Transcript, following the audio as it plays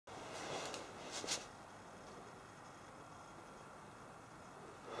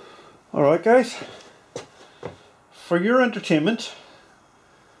Alright guys, for your entertainment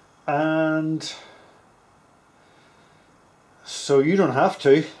and so you don't have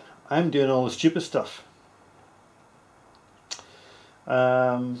to, I'm doing all the stupid stuff.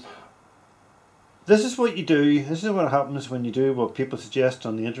 This is what you do, this is what happens when you do what people suggest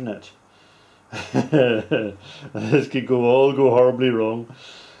on the internet. This could go horribly wrong.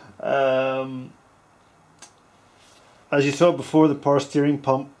 As you saw before, the power steering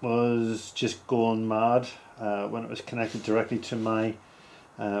pump was just going mad when it was connected directly to my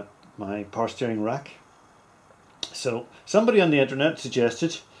my power steering rack. So somebody on the internet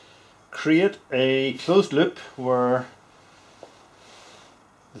suggested create a closed loop where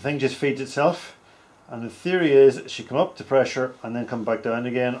the thing just feeds itself, and the theory is it should come up to pressure and then come back down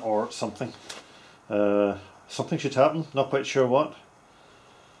again, or something. Something should happen, not quite sure what.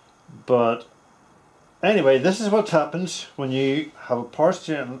 But anyway, this is what happens when you have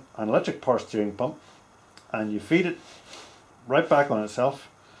an electric power steering pump and you feed it right back on itself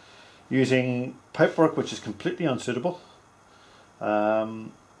using pipework which is completely unsuitable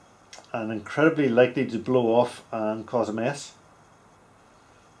and incredibly likely to blow off and cause a mess.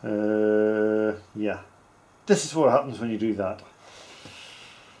 Yeah, this is what happens when you do that.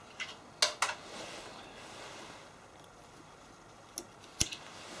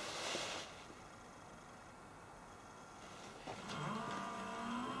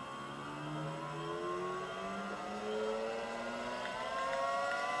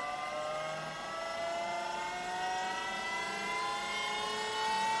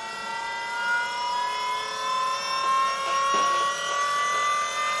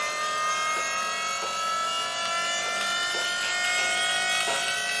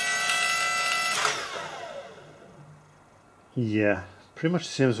 Yeah, pretty much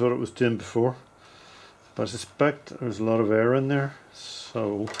the same as what it was doing before, but I suspect there's a lot of air in there,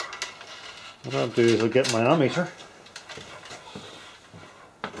 so what I'll do is I'll get my ammeter,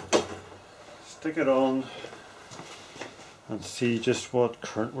 stick it on and see just what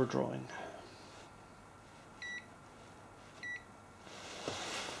current we're drawing.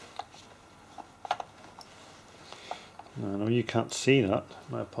 Now, I know you can't see that,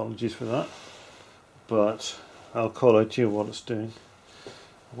 my apologies for that, but I'll call out to you what it's doing.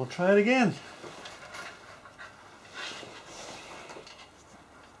 We'll try it again.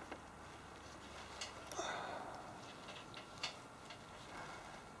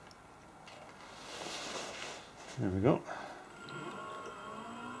 There we go.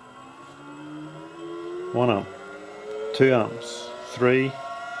 1 amp, 2 amps, 3,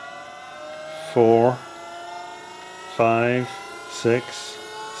 4, 5, 6,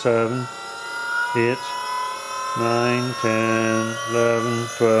 7, 8, 9, 10, 11,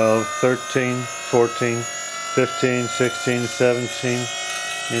 12, 13, 14, 15, 16, 17,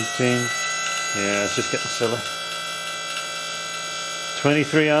 18. Yeah, it's just getting silly.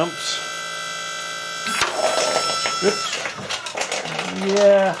 23 amps. Oops.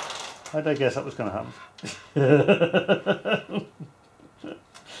 Yeah, I did guess that was going to happen.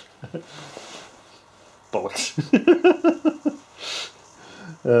 Bollocks.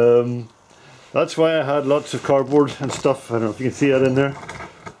 That's why I had lots of cardboard and stuff. I don't know if you can see that in there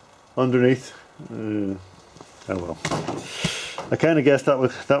underneath. Oh well. I kind of guessed that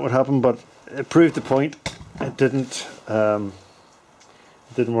would happen, but it proved the point. It didn't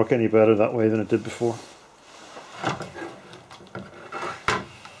work any better that way than it did before.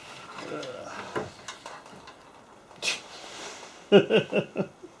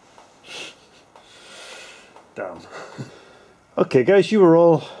 Damn. Okay guys, you were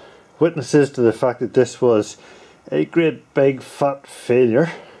all witnesses to the fact that this was a great big fat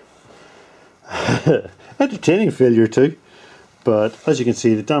failure. Entertaining failure too, but as you can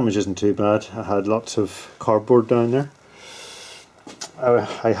see the damage isn't too bad. I had lots of cardboard down there.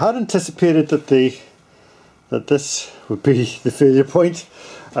 I had anticipated that this would be the failure point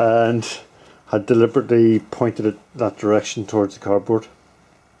and had deliberately pointed it that direction towards the cardboard.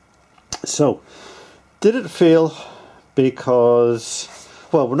 So did it fail because,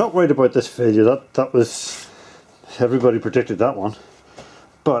 well, we're not worried about this failure, that was, everybody predicted that one,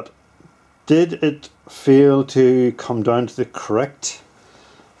 but did it fail to come down to the correct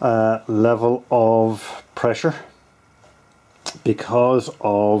level of pressure because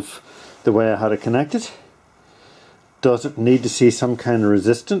of the way I had it connected? Does it need to see some kind of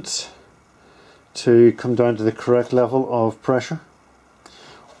resistance to come down to the correct level of pressure?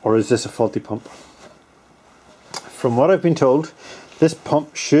 Or is this a faulty pump? From what I've been told, this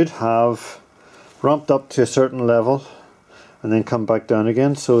pump should have ramped up to a certain level and then come back down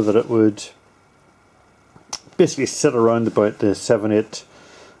again, so that it would basically sit around about the 7-8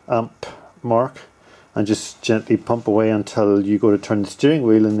 amp mark, and just gently pump away until you go to turn the steering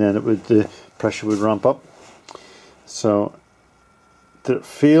wheel, and then the pressure would ramp up. So did it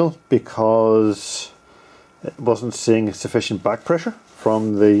fail because it wasn't seeing sufficient back pressure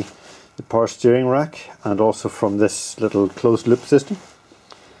from the power steering rack and also from this little closed loop system?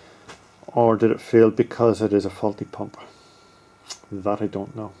 Or did it fail because it is a faulty pump? That I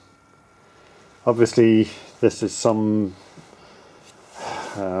don't know. Obviously this is some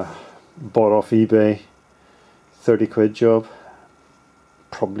bought off eBay 30 quid job,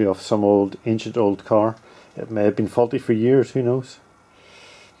 probably off some ancient old car. It may have been faulty for years, who knows.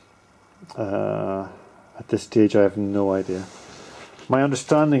 At this stage I have no idea. My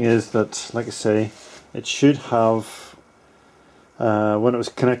understanding is that, like I say, it should have, when it was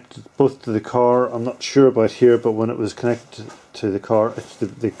connected both to the car, I'm not sure about here, but when it was connected to the car,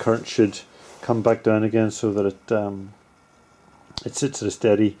 the current should come back down again so that it sits at a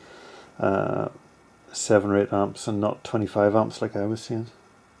steady 7 or 8 amps and not 25 amps like I was saying.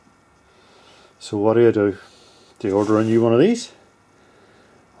 So what do? Do you order a new one of these?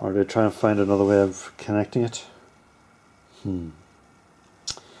 Or do you try and find another way of connecting it?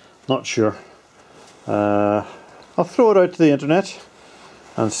 Not sure. I'll throw it out to the internet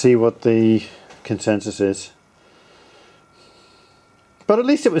and see what the consensus is. But at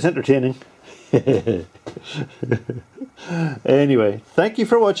least it was entertaining. Anyway, thank you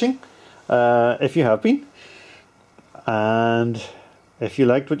for watching, if you have been. And if you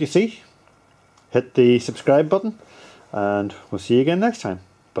liked what you see, hit the subscribe button, and we'll see you again next time.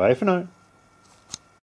 Bye for now.